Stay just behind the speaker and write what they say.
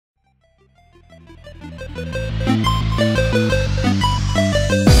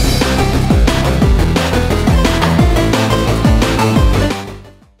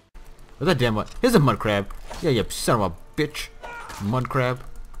What's that damn mud? Here's a mud crab. Yeah, you son of a bitch. Mud crab.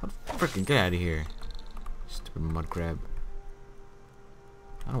 Freaking get out of here. Stupid mud crab.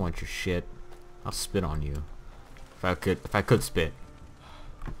 I don't want your shit. I'll spit on you. If I could spit.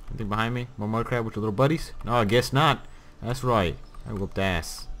 Anything behind me? More mud crab with your little buddies? No, I guess not. That's right. I whooped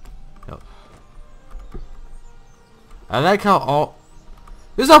ass. Hell. I like how all...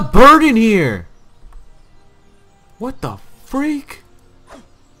 There's a bird in here! What the freak?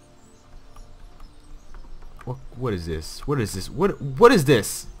 What is this? What is this? What is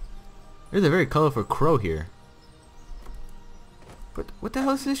this? There's a very colorful crow here. What the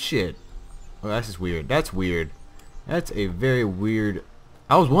hell is this shit? Oh, that's just weird. That's weird. That's a very weird...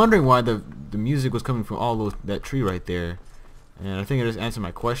 I was wondering why the music was coming from all that tree right there. And I think it just answered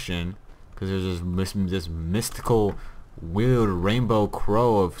my question. Because there's this mystical, weird rainbow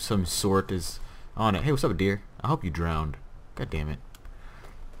crow of some sort is on it. Hey, what's up, deer? I hope you drowned. God damn it.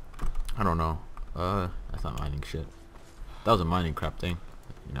 I don't know. That's not mining shit. That was a mining crap thing.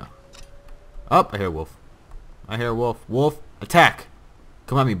 You know. Oh, I hear a wolf. I hear a wolf. Wolf, attack!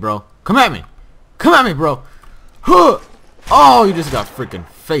 Come at me, bro. Come at me! Come at me, bro! Huh! Oh, you just got freaking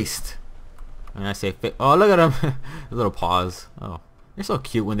faced. And I say, oh, look at him. A little pause. Oh, they're so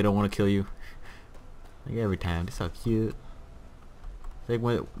cute when they don't want to kill you. Like every time, they're so cute. Like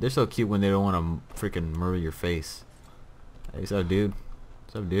they're so cute when they don't want to freaking murder your face. Hey, what's up, dude?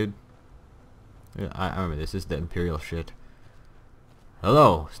 What's up, dude? Yeah, I remember this. This is the Imperial shit.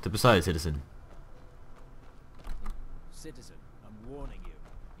 Hello, step aside, citizen. Citizen, I'm warning you.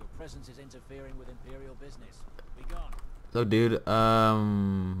 Your presence is interfering with Imperial business. Be gone. So, dude,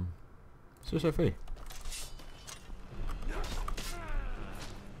 suicide free.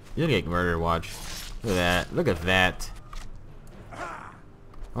 You're gonna get murdered, watch. Look at that. Look at that.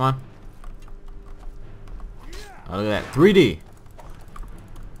 Come on. Oh, look at that. 3D.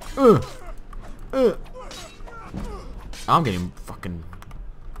 I'm getting fucking...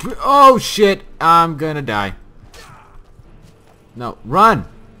 Oh, shit. I'm gonna die. No, run.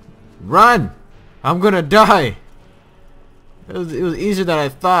 Run. I'm gonna die. It was easier than I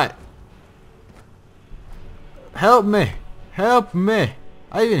thought. Help me. Help me.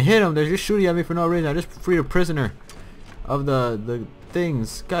 I even hit him. They're just shooting at me for no reason. I just freed a prisoner of the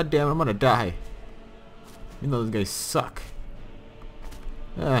things. God damn it, I'm gonna die. You know those guys suck.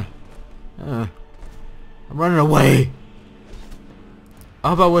 I'm running away.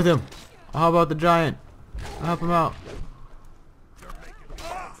 How about with him? How about the giant? I'll help him out.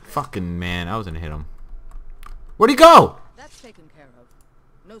 Fucking man, I was gonna hit him. Where'd he go? That's taken care of.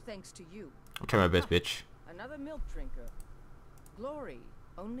 No thanks to you. I'll try my best, bitch. Another milk drinker. Glory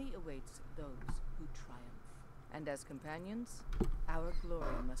only awaits those who triumph. And as companions, our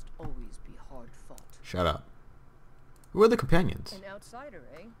glory must always be hard fought. Shut up. Who are the companions? An outsider,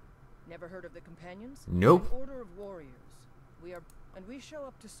 eh? Never heard of the companions? Nope. An order of warriors. We show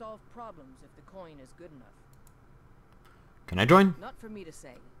up to solve problems if the coin is good enough. Can I join? Not for me to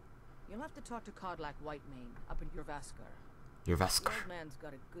say. You'll have to talk to Kodlak Whitemane up in Jorvaskar. The Jorvaskar. old man's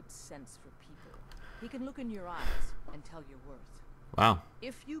got a good sense for people. He can look in your eyes and tell your worth. Wow.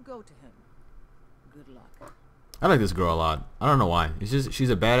 If you go to him, good luck. I like this girl a lot. I don't know why. It's just she's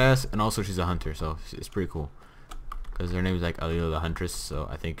a badass and also she's a hunter, so it's pretty cool. Because her name is like Alila the Huntress, so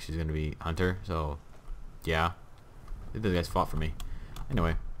I think she's gonna be Hunter. So, yeah. I think those guys fought for me.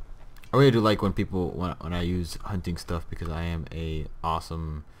 Anyway, I really do like when people when I use hunting stuff because I am a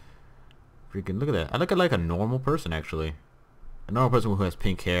awesome freaking look at that. I look at like a normal person actually. A normal person who has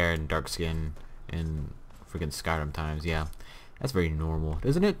pink hair and dark skin and freaking Skyrim times. Yeah, that's very normal,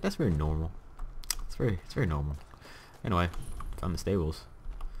 isn't it? That's very normal. It's very normal. Anyway, found the stables.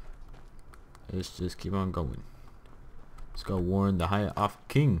 Let's just keep on going. Let's go warn the high off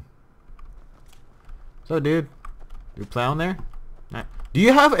king. So, dude, you plowing there? Nah. Do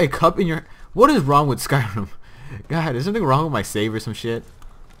you have a cup in your? What is wrong with Skyrim? God, is something wrong with my save or some shit?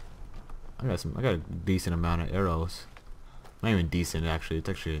 I got a decent amount of arrows. Not even decent actually. It's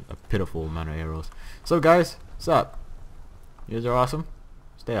actually a pitiful amount of arrows. So guys, what's up? You guys are awesome.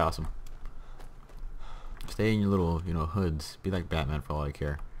 Stay awesome. Stay in your little, hoods. Be like Batman for all I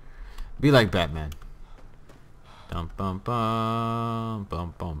care. Be like Batman. Dum bum bum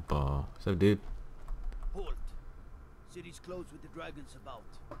bum bum bum. What's up, dude? Halt. City's closed with the dragons about.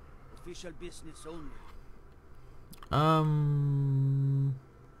 Official business only.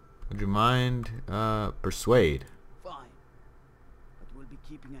 Would you mind persuade? Fine. But we'll be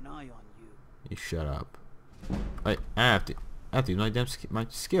keeping an eye on you. You shut up. Wait, I have to use my damn my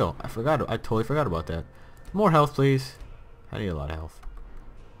skill. I totally forgot about that. More health, please. I need a lot of health.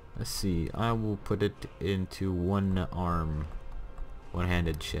 Let's see. I will put it into one arm,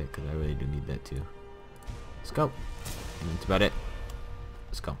 one-handed shit, because I really do need that too. Let's go. And that's about it.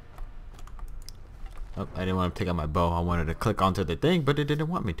 Let's go. Oh, I didn't want to take out my bow. I wanted to click onto the thing, but it didn't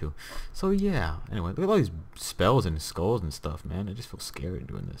want me to. So yeah. Anyway, look at all these spells and skulls and stuff, man. I just feel scary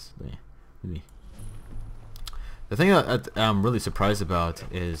doing this. Yeah. Really. The thing that I'm really surprised about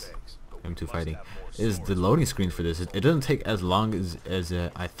is M2 fighting is the loading screens for this. It doesn't take as long as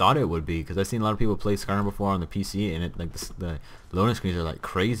I thought it would be, because I've seen a lot of people play Skyrim before on the PC, and it like the loading screens are like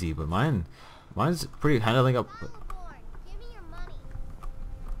crazy. But mine's pretty handling up.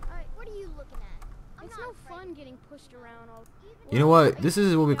 Getting pushed around all. You know what? This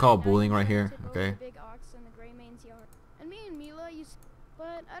is what we call bullying right here. Okay. Big ox in the gray man's yard. And me and Mila used,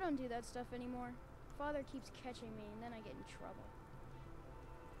 but I don't do that stuff anymore. Father keeps catching me, and then I get in trouble.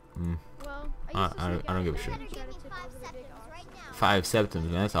 Well, I don't give a shit. Try to tip over the big ox. 5 septums,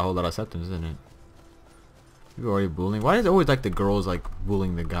 man. That's a whole lot of septums, isn't it? You're already bullying. Why is it always like the girls like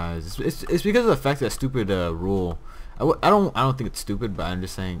bullying the guys? It's because of the fact that stupid rule. I don't think it's stupid, but I'm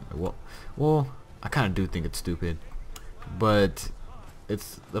just saying. Well. I kind of do think it's stupid, but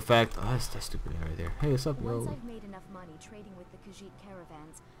it's the fact. Oh, that's stupid right there. Hey, what's up, yo?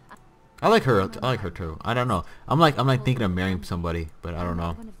 I like her. I like her too. I don't know. I'm like thinking of marrying somebody, but I don't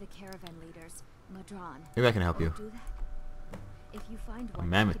know. Maybe I can help you. A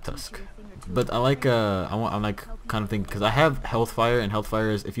mammoth tusk. But I like I'm like kind of thinking, because I have Healthfire, and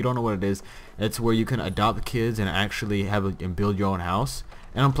Healthfire is, if you don't know what it is, it's where you can adopt kids and actually have and build your own house.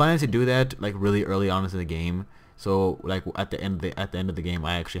 And I'm planning to do that like really early on into the game. So like at the end of the game,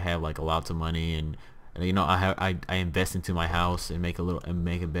 I actually have like lots of money, and you know I invest into my house and make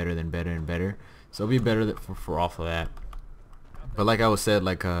it better and better. So it'll be better for off of that. But like I was said,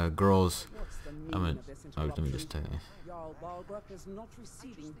 like girls, let me just tell you.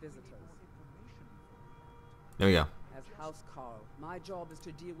 There we go. As House Carl, my job is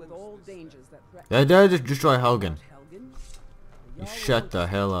to deal with all dangers that threaten. That just destroy Helgen. You shut the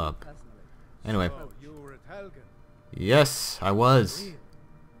hell up. Anyway. So you were at Helgen. Yes, I was.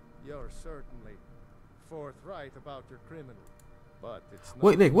 You're certainly forthright about your criminal, but it's not.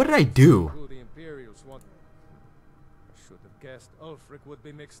 Wait, what did I do? Who the Imperials want. I should have guessed Ulfric would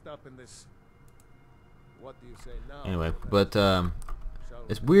be mixed up in this. What do you say now? Anyway, but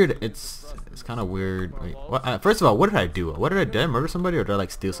it's weird. It's kind of weird. Wait, first of all, what did I do? Did I murder somebody, or did I like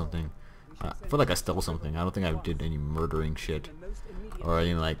steal something? I feel like I stole something. I don't think I did any murdering shit, or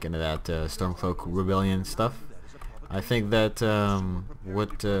any like into that Stormcloak rebellion stuff. I think that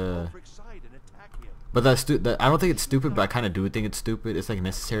but I don't think it's stupid, but I kind of do think it's stupid. It's like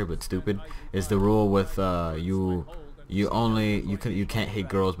necessary but stupid. Is the rule with you can't hit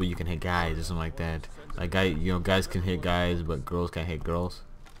girls, but you can hit guys or something like that. Like guys can hit guys, but girls can't hit girls.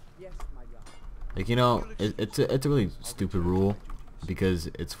 Like, you know, it's a really stupid rule, because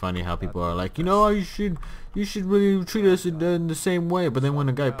it's funny how people are like, you know, you should really treat us in the same way, but then when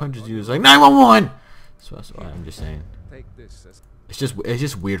a guy punches you, it's like 911. So that's why I'm just saying. It's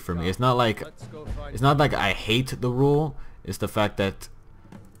just weird for me. It's not like I hate the rule. It's the fact that,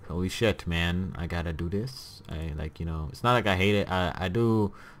 holy shit, man, I gotta do this. You know, it's not like I hate it. I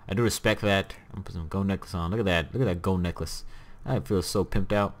do respect that. I'm putting some gold necklace on. Look at that. Look at that gold necklace. I feel so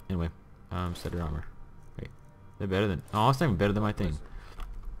pimped out. Anyway, set your armor. Wait, they're better than. Oh, it's not even better than my thing.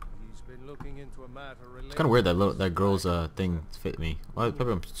 It's kind of weird that girl's thing fit me. Well,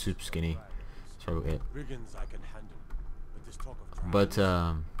 probably I'm super skinny. Sorry, it. But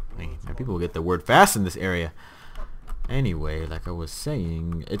man, people will get the word fast in this area. Anyway, like I was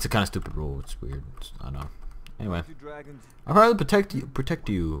saying, it's a kind of stupid rule. It's weird. I know. Anyway, I'll probably protect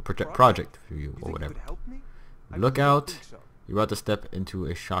project for you, or whatever. Look out! You're about to step into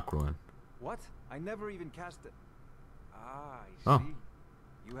a shock ruin. What? I never even cast it. Ah, I see.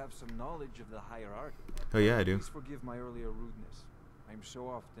 You have some knowledge of the higher art. Oh yeah, I do. Please forgive my earlier rudeness. I'm so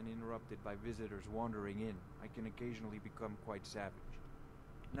often interrupted by visitors wandering in. I can occasionally become quite savage.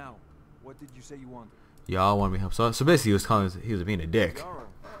 Now, what did you say you wanted? Y'all want me help? So basically, he was being a dick. Yarrow.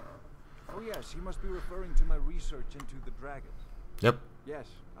 Oh yes, he must be referring to my research into the dragons. Yep. Yes,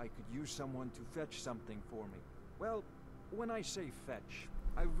 I could use someone to fetch something for me. Well, when I say fetch,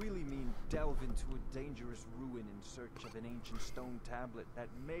 I really mean delve into a dangerous ruin in search of an ancient stone tablet that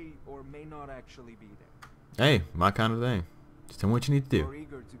may or may not actually be there. Hey, my kind of thing. Just tell me what you need to do. You're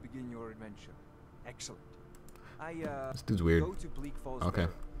eager to begin your adventure. Excellent. This dude's weird. Go to Bleak Falls okay.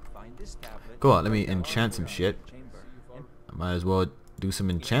 Find this tablet. Go on, let me enchant some shit. I might as well do some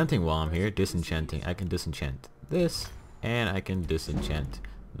enchanting while I'm here. Disenchanting. I can disenchant this, and I can disenchant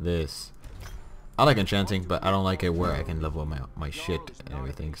this. I like enchanting, but I don't like it where I can level up my shit and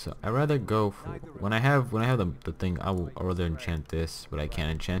everything. So I'd rather go for, when I have the thing, I'll rather enchant this, but I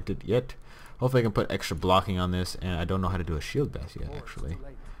can't enchant it yet. Hopefully I can put extra blocking on this, and I don't know how to do a shield bash yet, actually.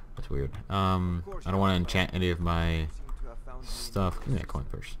 That's weird. I don't want to enchant any of my stuff. Give me that coin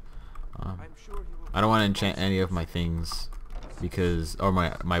first. I don't want to enchant any of my things because, or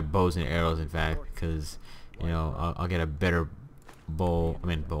my bows and arrows, in fact, because you know I'll get a better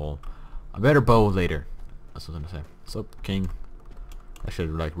a better bow later. That's what I was gonna say. What's up, King? I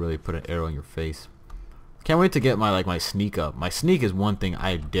should like really put an arrow in your face. Can't wait to get my sneak up. My sneak is one thing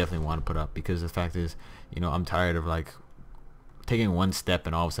I definitely want to put up because the fact is, you know, I'm tired of like taking one step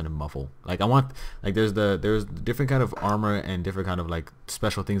and all of a sudden muffle. Like I want, like there's different kind of armor and different kind of like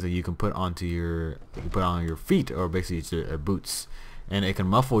special things that you can put onto your feet, or basically it's your boots, and it can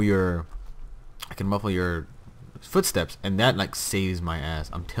muffle your footsteps, and that like saves my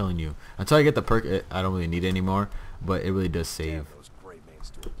ass. I'm telling you. Until I get the perk, I don't really need it anymore, but it really does save.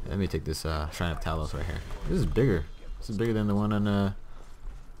 Let me take this Shrine of Talos right here. This is bigger. This is bigger than the one on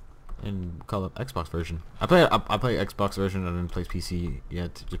in Call of Xbox version. I play Xbox version. I didn't play PC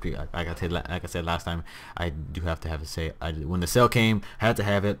yet. Just like I said last time, I do have to have it say. When the sale came, I had to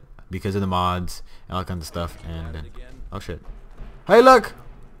have it because of the mods and all kinds of stuff. And oh shit! Hey, look!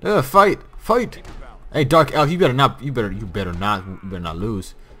 Fight! Hey, Dark Elf, you better not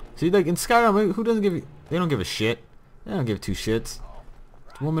lose. See, like in Skyrim, who doesn't give you? They don't give a shit. They don't give two shits.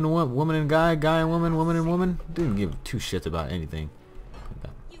 It's woman and guy and woman, woman and woman. They don't give two shits about anything.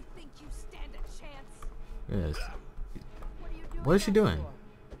 You think you stand a chance? Yes. What is she doing?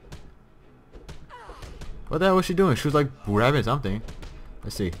 What the hell was she doing? She was like grabbing something.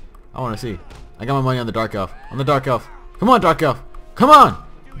 Let's see. I want to see. I got my money on the Dark Elf. On the Dark Elf. Come on, Dark Elf. Come on.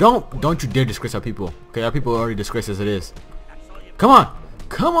 Don't you dare disgrace our people. Okay, our people are already disgraced as it is. Come on.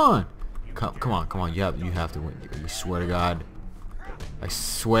 Come on. Come on. You have to win. You swear to God. I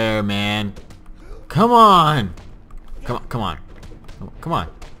swear, man. Come on. Come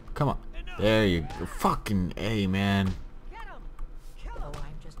on. There you go. Fucking A, man.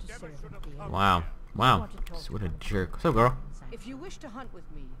 Wow. What a jerk. What's up, girl? If you wish to hunt with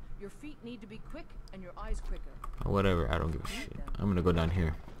me, your feet need to be quick and your eyes quicker. Whatever, I don't give a shit. I'm gonna go down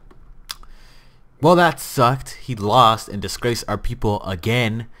here. Well, that sucked. He lost and disgraced our people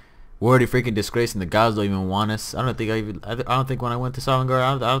again. We're already freaking disgraced, and the gods don't even want us. I don't think when I went to Solengard,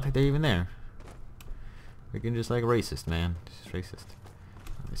 I don't think they're even there. Freaking just like racist, man. Just racist.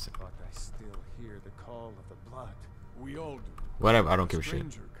 Listen. But I still hear the call of the blood. We all do. Whatever, I don't give a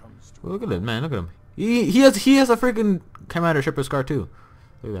shit. Look at this, man. Look at him. He has a freaking Commander Shipper scar too.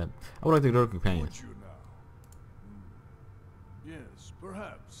 Look at that. I would like to go to companions. Yes,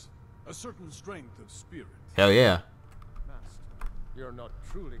 perhaps. A certain strength of spirit. Hell yeah. Master, you're not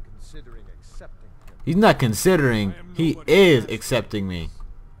truly considering accepting him. He's not considering. He is accepting me.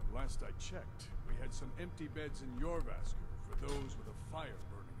 And last I checked, we had some empty beds in Jorvaskr for those with a fire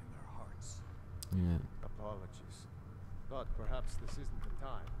burning in their hearts. Yeah. Apologies, but perhaps this isn't the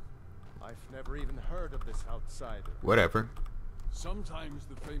time. I've never even heard of this outsider. Whatever. Sometimes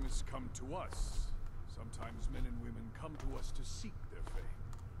the famous come to us. Sometimes men and women come to us to seek their fame.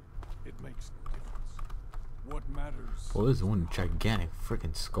 It makes no difference. What matters... Well, this is one gigantic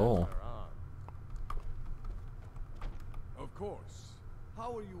freaking skull. Of course.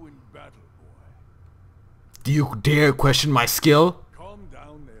 How are you in battle, boy? Do you dare question my skill? Calm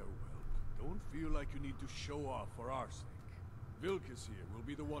down there, Whelp. Don't feel like you need to show off for our sake. Vilkas here will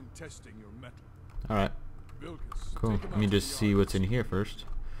be the one testing your mettle. Alright. Vilkas, Cool. take him Let me out to just the see yard. what's in here first.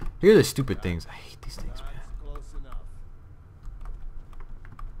 Here are the stupid things. I hate these things, man. Close enough.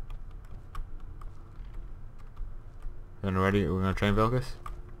 Ready? We're gonna train Vilkas?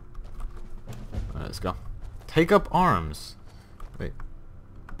 Alright, let's go. Take up arms. Wait.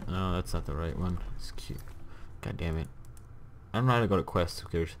 No, that's not the right one. It's cute. God damn it. I don't know how to go to quests. Who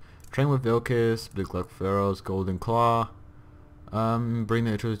cares? Train with Vilkas, Big Luck Pharaohs, Golden Claw. Bring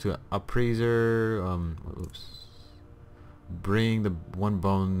the intruder to Appraiser. Oops. Bring the one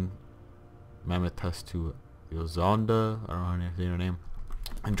bone mammoth tusk to Yozonda. I don't know how to say her name.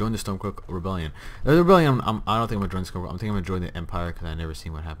 And join the Stormcloak Rebellion. The rebellion, I don't think I'm gonna join the Stormcloak. I'm thinking I'm gonna join the Empire because I never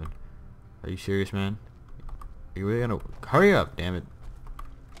seen what happened. Are you serious, man? Are you really gonna hurry up? Damn it!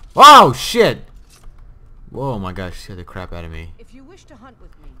 Oh shit! Whoa, my gosh, she scared the crap out of me. If you wish to hunt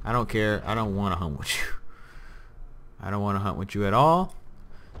with me, I don't care. I don't want to hunt with you. I don't want to hunt with you at all.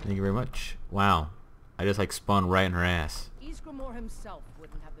 Thank you very much. Wow, I just like spun right in her ass. Ysgramor himself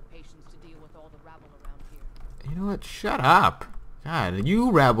wouldn't have the patience to deal with all the rabble around here. You know what? Shut up. God,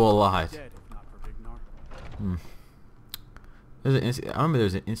 you rabble a lot. Dead if not for Vignar. I remember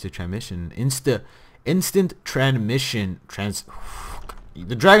there's an instant transmission. Instant transmission.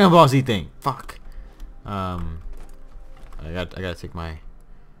 The Dragon Ball Z thing. Fuck. I gotta take my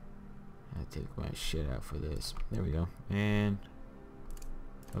shit out for this. There we go. And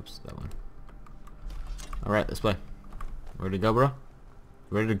oops, that one. All right, let's play. Ready to go, bro?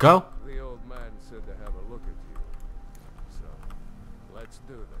 Ready to go? The old man said to have a look at you. So, let's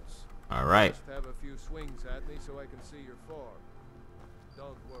do this. All right. Just have a few swings at me so I can see your form.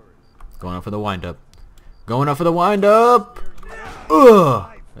 Don't worry. Going up for the wind up. Going up for the wind up.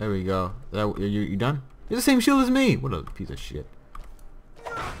 Ugh. There we go. You done? You're the same shield as me. What a piece of shit.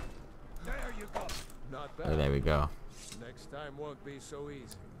 There you go. Not bad. Oh, there we go. Next time won't be so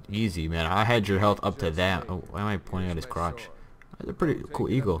easy. Easy, man. I had your health up to that. Oh, why am I pointing at his crotch? That's a pretty cool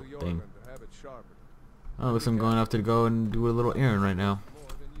eagle thing. Oh, looks like I'm going up to go and do a little errand right now.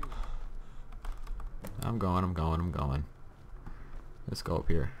 I'm going. Let's go up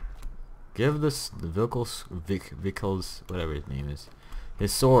here. Give this the Vickles, whatever his name is,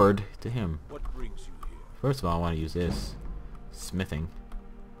 his sword to him. What brings you here? First of all, I want to use this smithing.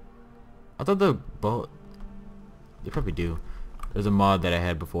 I thought the bow. They probably do. There's a mod that I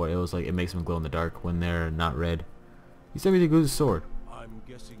had before. It was like it makes them glow in the dark when they're not red. He sent me to go to sword. I'm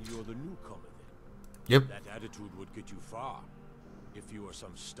guessing you're the newcomer then. Yep. That attitude would get you far. If you were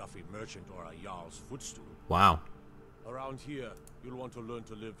some stuffy merchant or a Jarl's footstool. Wow. Around here, you'll want to learn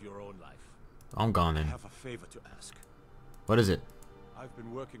to live your own life. I'm gone I then. have a favor to ask. What is it? I've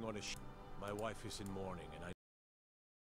been working on a My wife is in mourning, and